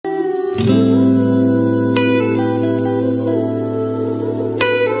What's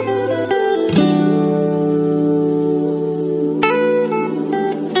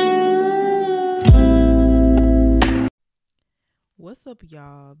up,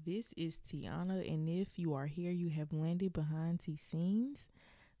 y'all? This is Tiana, and if you are here, you have landed behind T Scenes.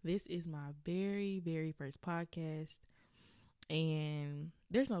 This is my very, very first podcast, and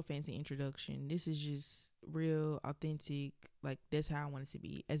there's no fancy introduction. This is just real, authentic. Like, that's how I want it to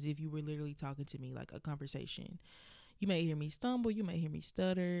be, as if you were literally talking to me, like a conversation. You may hear me stumble, you may hear me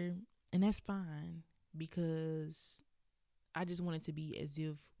stutter, and that's fine because I just want it to be as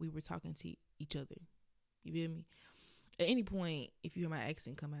if we were talking to each other. You feel me? At any point, if you hear my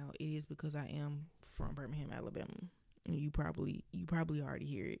accent come out, it is because I am from Birmingham, Alabama. And you probably already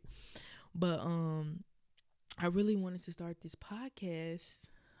hear it. But I really wanted to start this podcast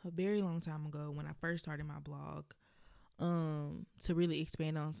a very long time ago when I first started my blog, to really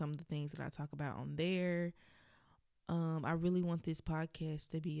expand on some of the things that I talk about on there. I really want this podcast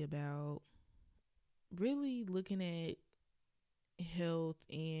to be about really looking at health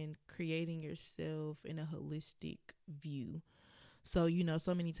and creating yourself in a holistic view. So,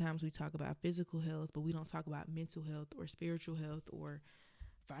 so many times we talk about physical health, but we don't talk about mental health or spiritual health or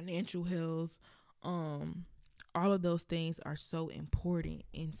financial health. All of those things are so important.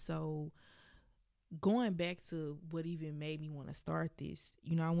 And so going back to what even made me want to start this,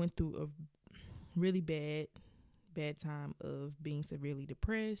 I went through a really bad time of being severely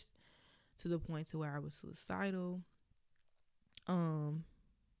depressed to the point to where I was suicidal. And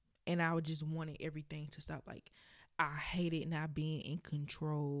I just wanted everything to stop. Like, I hated not being in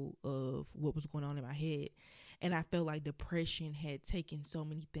control of what was going on in my head. And I felt like depression had taken so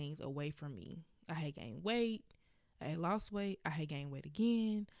many things away from me. I had gained weight. I had lost weight. I had gained weight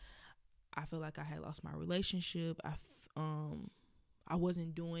again. I felt like I had lost my relationship. I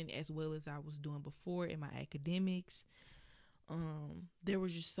wasn't doing as well as I was doing before in my academics. There were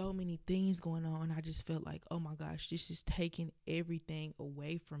just so many things going on. I just felt like, oh my gosh, this is taking everything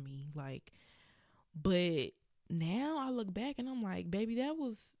away from me. Like, but now I look back and I'm like, baby,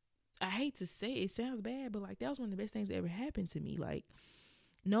 I hate to say it sounds bad, but like, that was one of the best things that ever happened to me. Like,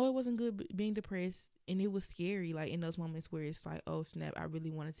 no, it wasn't good being depressed, and it was scary. Like, in those moments where it's like, oh snap, I really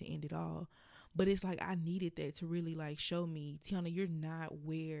wanted to end it all. But it's like, I needed that to really like show me, Tiana, you're not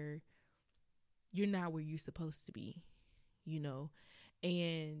where you're supposed to be.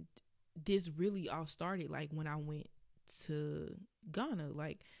 And this really all started like when I went to Ghana.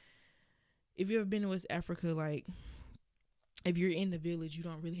 Like, if you've ever been to West Africa, like, if you're in the village, you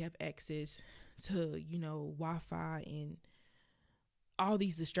don't really have access to, Wi-Fi and all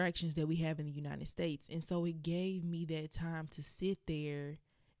these distractions that we have in the United States. And so it gave me that time to sit there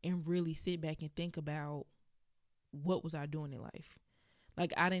and really sit back and think about what was I doing in life.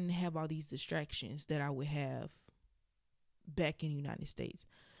 Like, I didn't have all these distractions that I would have back in the United States.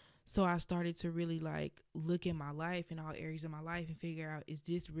 So I started to really like look at my life in all areas of my life and figure out, is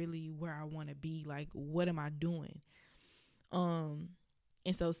this really where I want to be? Like, what am I doing? And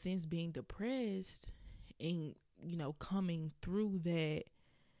so since being depressed and, coming through that,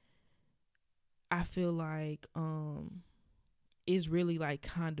 I feel like, it's really like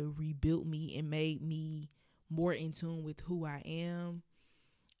kind of rebuilt me and made me more in tune with who I am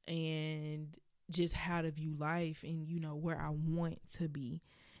and just how to view life and, where I want to be.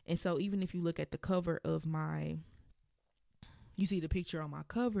 And so even if you look at the cover of you see the picture on my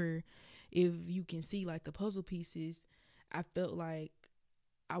cover, if you can see like the puzzle pieces, I felt like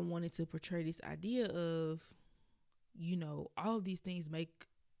I wanted to portray this idea of, all of these things make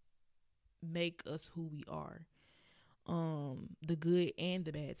us who we are. The good and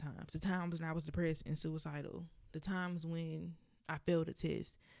the bad times. The times when I was depressed and suicidal. The times when I failed a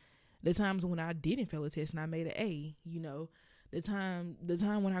test. The times when I didn't fail a test and I made an A, the time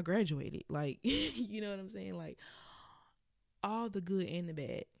when I graduated, like, you know what I'm saying? Like, all the good and the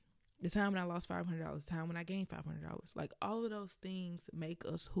bad. The time when I lost $500, the time when I gained $500, like, all of those things make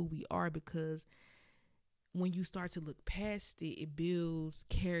us who we are, because when you start to look past it, it builds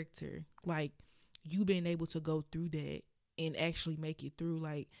character. Like, you being able to go through that and actually make it through,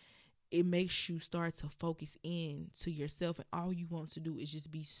 like, it makes you start to focus in to yourself, and all you want to do is just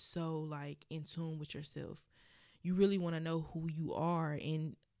be so like in tune with yourself. You really want to know who you are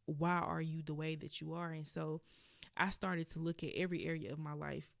and why are you the way that you are. And so I started to look at every area of my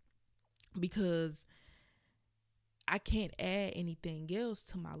life, because I can't add anything else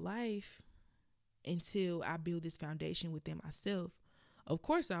to my life until I build this foundation within myself. Of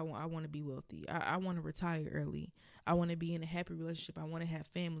course, I want to be wealthy. I want to retire early. I want to be in a happy relationship. I want to have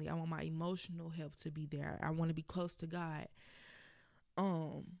family. I want my emotional health to be there. I want to be close to God.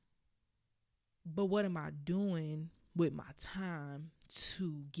 But what am I doing with my time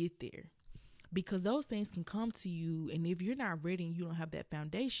to get there? Because those things can come to you, and if you're not ready and you don't have that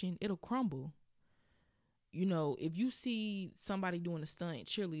foundation, it'll crumble. You know, if you see somebody doing a stunt,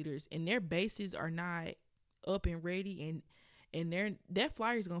 cheerleaders, and their bases are not up and ready, and that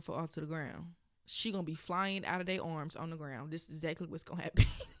flyer is gonna fall to the ground. She gonna be flying out of their arms on the ground. This is exactly what's gonna happen.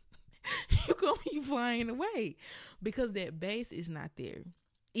 You're gonna be flying away because that base is not there.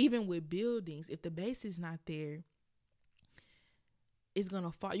 Even with buildings, if the base is not there, it's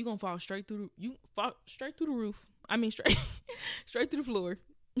gonna fall. You're gonna fall straight through. You fall straight through the roof. I mean, straight through the floor.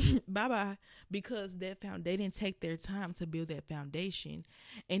 Bye bye. Because they didn't take their time to build that foundation.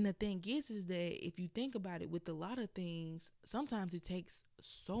 And the thing is that if you think about it, with a lot of things, sometimes it takes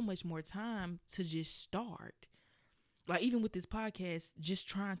so much more time to just start. Like even with this podcast, just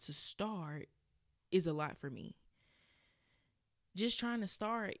trying to start is a lot for me. Just trying to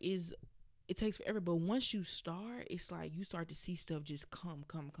start it takes forever. But once you start, it's like you start to see stuff just come.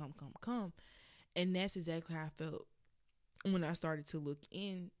 And that's exactly how I felt when I started to look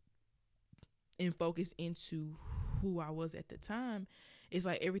in and focus into who I was at the time. It's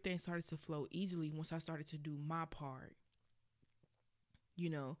like everything started to flow easily once I started to do my part, you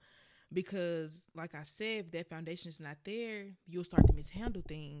know, because like I said, if that foundation is not there, you'll start to mishandle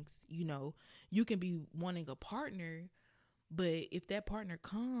things. You know, you can be wanting a partner, but if that partner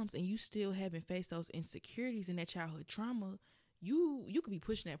comes and you still haven't faced those insecurities and that childhood trauma, you could be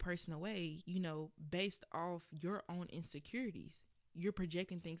pushing that person away, you know, based off your own insecurities. You're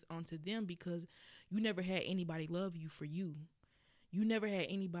projecting things onto them because you never had anybody love you for you. You never had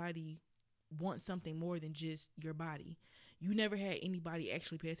anybody want something more than just your body. You never had anybody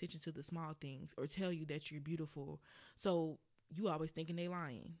actually pay attention to the small things or tell you that you're beautiful. So you always thinking they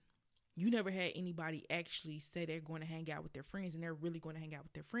lying. You never had anybody actually say they're going to hang out with their friends and they're really going to hang out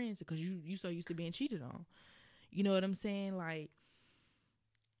with their friends because you so used to being cheated on. You know what I'm saying? Like,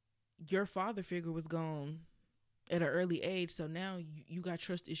 your father figure was gone at an early age, so now you got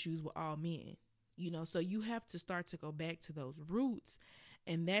trust issues with all men. You know, so you have to start to go back to those roots,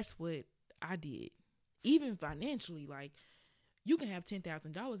 and that's what I did. Even financially, like, you can have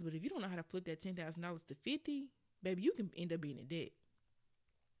 $10,000, but if you don't know how to flip that $10,000 to 50, baby, you can end up being in debt.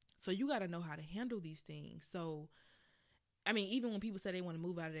 So you got to know how to handle these things. So I mean, even when people say they want to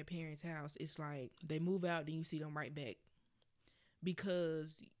move out of their parents' house, it's like they move out, then you see them right back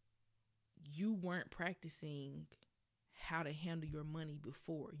because you weren't practicing how to handle your money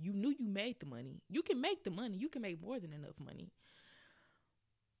before. You knew you made the money. You can make the money. You can make more than enough money,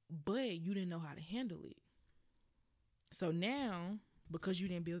 but you didn't know how to handle it. So now, because you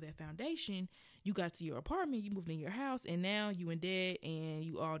didn't build that foundation, you got to your apartment, you moved in your house, and now you in debt and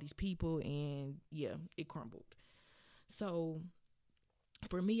you all these people, and yeah, it crumbled. So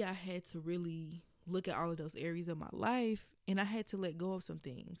for me, I had to really look at all of those areas of my life, and I had to let go of some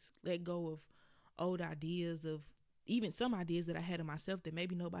things, let go of old ideas, of even some ideas that I had of myself that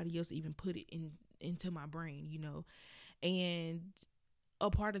maybe nobody else even put it into my brain, you know. And a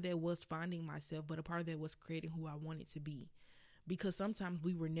part of that was finding myself, but a part of that was creating who I wanted to be. Because sometimes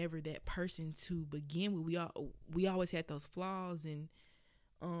we were never that person to begin with. We always had those flaws, and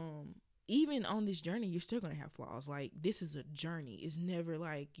even on this journey, you're still going to have flaws. Like, this is a journey. It's never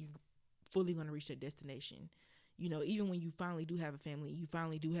like you're fully going to reach that destination. You know, even when you finally do have a family, you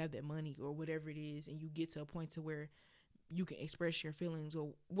finally do have that money or whatever it is, and you get to a point to where you can express your feelings or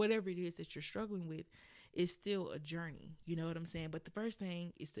whatever it is that you're struggling with, it's still a journey. You know what I'm saying? But the first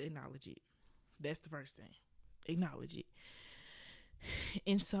thing is to acknowledge it. That's the first thing. Acknowledge it.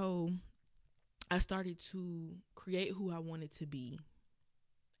 And so I started to create who I wanted to be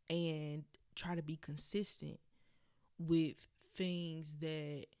and try to be consistent with things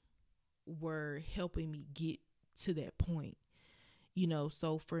that were helping me get to that point. You know,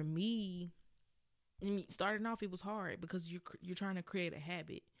 so for me, starting off, it was hard because you're trying to create a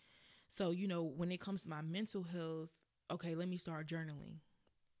habit. So, you know, when it comes to my mental health, okay, let me start journaling.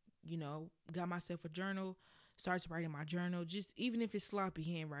 You know, got myself a journal, starts writing my journal, just even if it's sloppy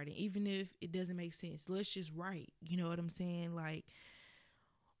handwriting, even if it doesn't make sense, let's just write. You know what I'm saying? Like,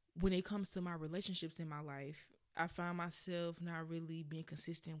 when it comes to my relationships in my life, I find myself not really being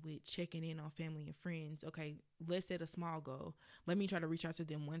consistent with checking in on family and friends. Okay, let's set a small goal. Let me try to reach out to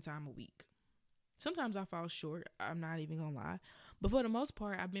them one time a week. Sometimes I fall short. I'm not even gonna lie. But for the most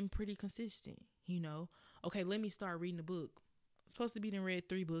part, I've been pretty consistent, you know. Okay, let me start reading a book. I'm supposed to be done read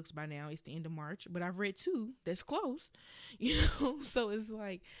 3 books by now. It's the end of March, but I've read 2. That's close, you know. So it's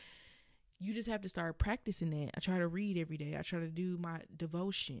like, you just have to start practicing that. I try to read every day. I try to do my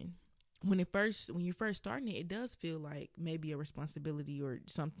devotion. When you're first starting it, it does feel like maybe a responsibility or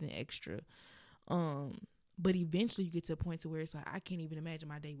something extra. Um, but eventually you get to a point to where it's like, I can't even imagine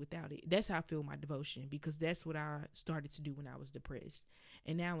my day without it. That's how I feel my devotion, because that's what I started to do when I was depressed.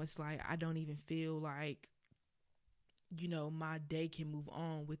 And now it's like, I don't even feel like, my day can move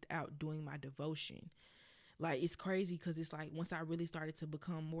on without doing my devotion. Like, it's crazy because it's like, once I really started to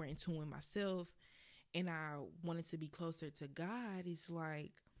become more in tune with myself and I wanted to be closer to God, it's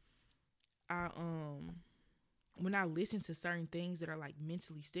like, I, when I listen to certain things that are like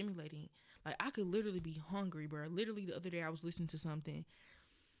mentally stimulating, like I could literally be hungry, bro. Literally the other day I was listening to something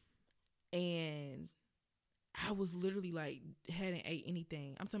and I was literally like hadn't ate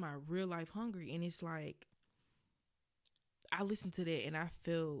anything. I'm talking about real life hungry, and it's like I listened to that and I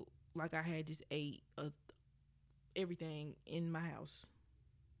felt like I had just ate everything in my house.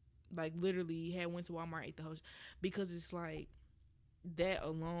 Like literally had went to Walmart, ate the whole because it's like that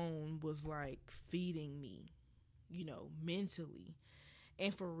alone was like feeding me, mentally.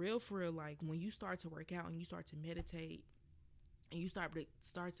 And for real, like when you start to work out and you start to meditate and you start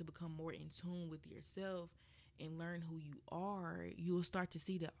to become more in tune with yourself and learn who you are, you'll start to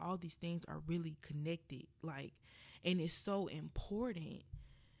see that all these things are really connected. Like, and it's so important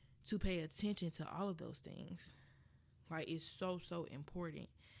to pay attention to all of those things. Like, it's so important.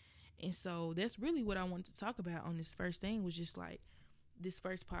 And so that's really what I wanted to talk about on this first thing, was just like this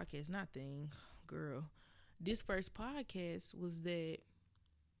first podcast, not thing, girl. This first podcast was that,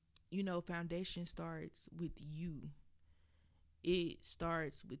 foundation starts with you. It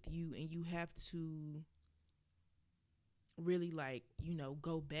starts with you, and you have to really like,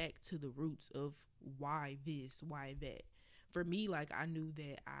 go back to the roots of why this, why that. For me, like I knew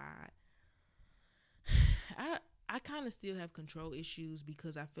that I kind of still have control issues,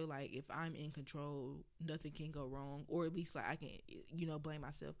 because I feel like if I'm in control, nothing can go wrong, or at least like I can, blame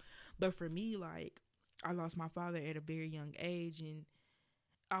myself. But for me, like I lost my father at a very young age, and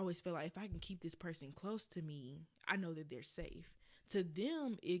I always feel like if I can keep this person close to me, I know that they're safe. To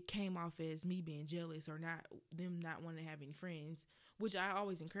them, it came off as me being jealous, or them not wanting to have any friends, which I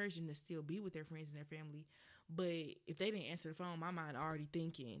always encourage them to still be with their friends and their family. But if they didn't answer the phone, my mind already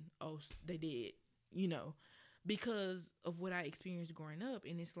thinking, oh, they did, because of what I experienced growing up.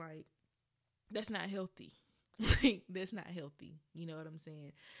 And it's like, that's not healthy. Like, that's not healthy. You know what I'm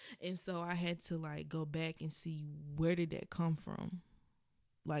saying? And so I had to like go back and see, where did that come from?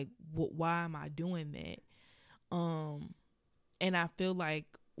 Like, why am I doing that? And I feel like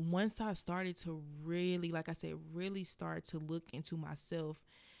once I started to really, like I said, really start to look into myself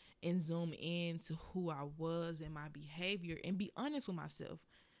and zoom into who I was and my behavior and be honest with myself.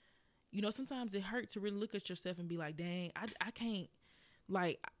 Sometimes it hurts to really look at yourself and be like, dang, I can't,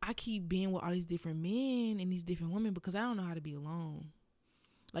 like, I keep being with all these different men and these different women because I don't know how to be alone.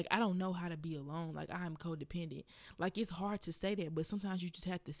 Like, I don't know how to be alone. Like, I'm codependent. Like, it's hard to say that, but sometimes you just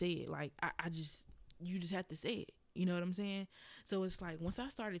have to say it. Like, you just have to say it. You know what I'm saying? So it's like, once I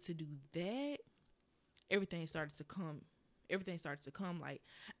started to do that, everything started to come. Like,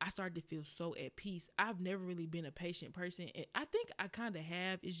 I started to feel so at peace. I've never really been a patient person. And I think I kind of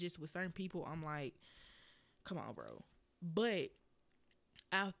have. It's just with certain people, I'm like, come on, bro. But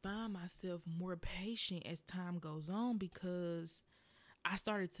I find myself more patient as time goes on, because I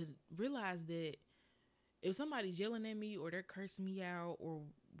started to realize that if somebody's yelling at me or they're cursing me out or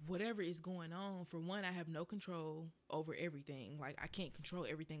whatever is going on, for one, I have no control over everything. Like, I can't control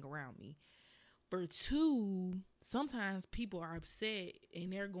everything around me. For two, sometimes people are upset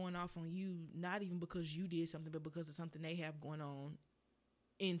and they're going off on you, not even because you did something, but because of something they have going on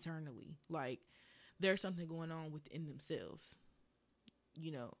internally. Like, there's something going on within themselves.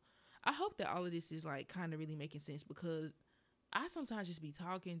 I hope that all of this is like kind of really making sense, because I sometimes just be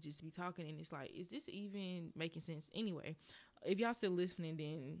talking, and it's like, is this even making sense? Anyway, if y'all still listening,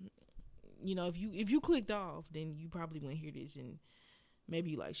 then, if you clicked off, then you probably wouldn't hear this, and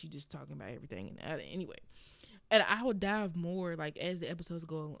maybe like she just talking about everything. And anyway, and I will dive more, like, as the episodes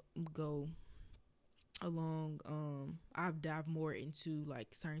go along. I've dived more into like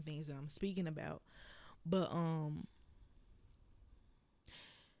certain things that I'm speaking about, but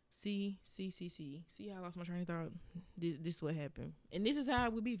See how I lost my train of thought? This is what happened. And this is how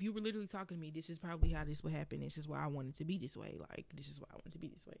it would be if you were literally talking to me. This is probably how this would happen. This is why I wanted to be this way. Like, this is why I wanted to be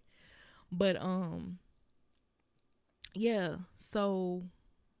this way. But, yeah. So,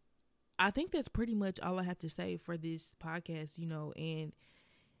 I think that's pretty much all I have to say for this podcast, and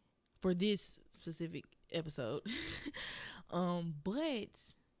for this specific episode. But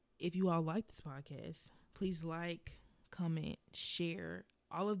if you all like this podcast, please like, comment, share,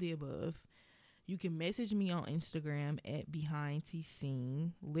 all of the above. You can message me on Instagram at Behind T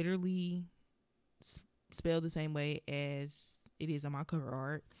Scene, literally spelled the same way as it is on my cover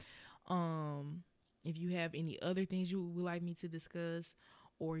art. If you have any other things you would like me to discuss,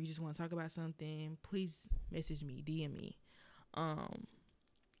 or you just want to talk about something, please message me, DM me.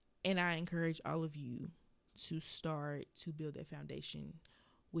 And I encourage all of you to start to build that foundation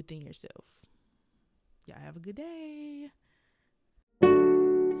within yourself. Y'all have a good day.